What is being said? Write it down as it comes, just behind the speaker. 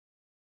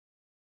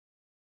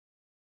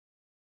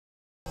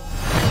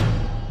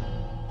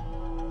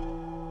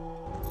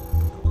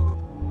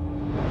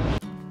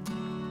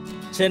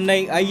Chennai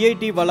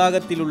IIT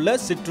வளாகத்தில் உள்ள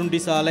சிற்றுண்டி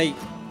சாலை.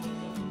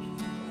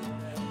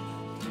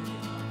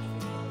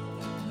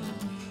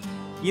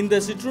 இந்த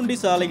சிற்றுண்டி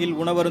சாலையில்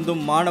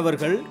உணவருந்தும்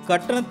மாணவர்கள்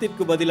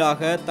கட்டணத்திற்கு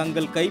பதிலாக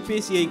தங்கள்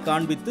கைபேசியை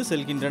காண்பித்து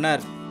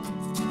செல்கின்றனர்.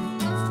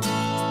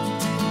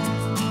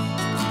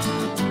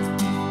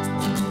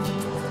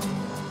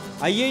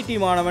 IIT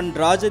மாணவன்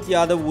ராஜத்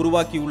யாதவ்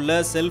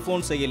உருவாக்கியுள்ள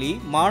செல்போன் செயலி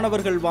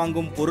மாணவர்கள்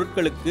வாங்கும்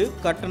பொருட்களுக்கு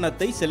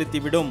கட்டணத்தை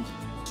செலுத்திவிடும்.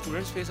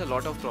 Students face a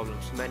lot of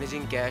problems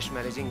managing cash,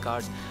 managing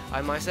cards.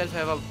 I myself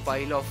have a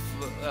pile of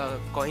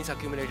coins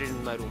accumulated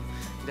in my room.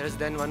 There is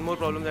then one more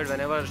problem that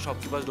whenever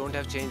shopkeepers don't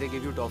have change, they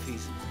give you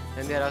toffees,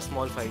 and there are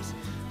small fights.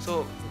 So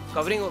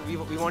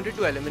we wanted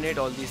to eliminate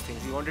all these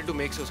things. We wanted to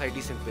make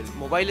society simple.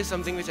 Mobile is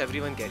something which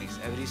everyone carries,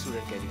 every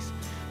student carries.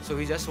 So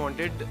we just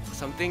wanted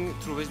something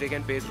through which they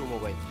can pay through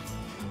mobile.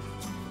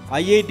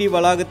 IIT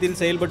வளாகத்தில்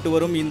செயல்பட்டு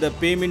வரும் இந்த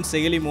payment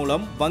செயலி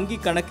மூலம் வங்கி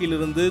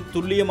கணக்கிலிருந்து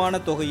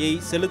துல்லியமான தொகையை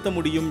செலுத்த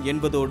முடியும்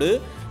என்பதோடு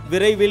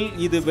விரைவில்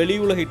இது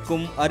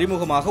வெளியுலகிற்கும்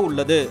அறிமுகமாக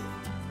உள்ளது.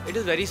 It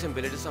is very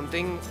simple. It is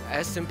something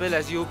as simple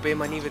as you pay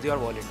money with your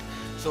wallet.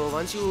 So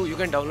once you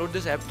can download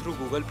this app through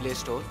Google Play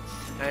Store,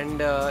 and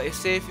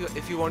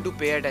if you want to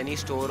pay at any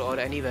store or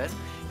anywhere,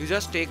 you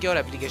just take your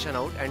application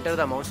out, enter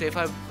the amount. Say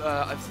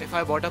if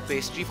I bought a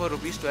pastry for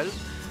 ₹12,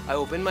 I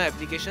open my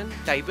application,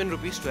 type in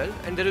 ₹12,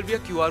 and there will be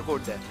a QR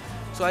code there.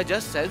 So I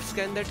just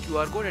self-scan that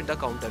QR code at the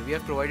counter. We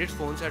have provided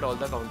phones at all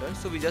the counters,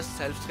 so we just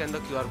self-scan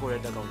the QR code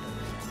at the counter.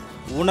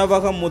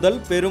 உணவகம் முதல்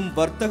பெரும்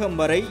வர்த்தகம்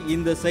வரை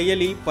இந்த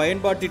செயலி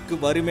பயன்பாட்டிற்கு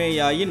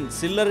வருமேயாயின்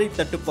சில்லறை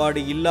தட்டுப்பாடு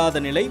இல்லாத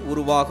நிலை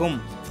உருவாகும்.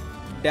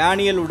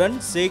 டேனியலுடன்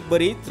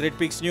சேக்பரி,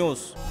 ரெட்பிக்ஸ்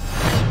நியூஸ்.